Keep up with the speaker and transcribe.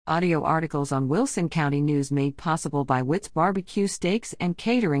Audio articles on Wilson County News made possible by Witt's Barbecue Steaks and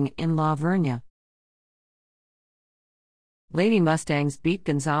Catering in La Vernia. Lady Mustangs beat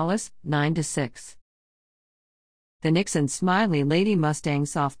Gonzales, 9-6. The Nixon Smiley Lady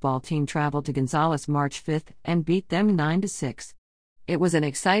Mustangs softball team traveled to Gonzales March 5 and beat them 9-6. It was an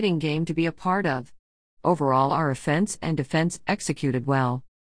exciting game to be a part of. Overall, our offense and defense executed well.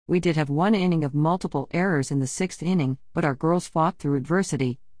 We did have one inning of multiple errors in the sixth inning, but our girls fought through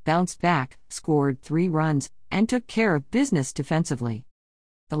adversity, bounced back, scored 3 runs, and took care of business defensively.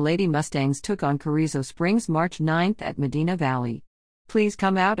 The Lady Mustangs took on Carrizo Springs March 9 at Medina Valley. Please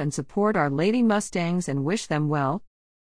come out and support our Lady Mustangs and wish them well.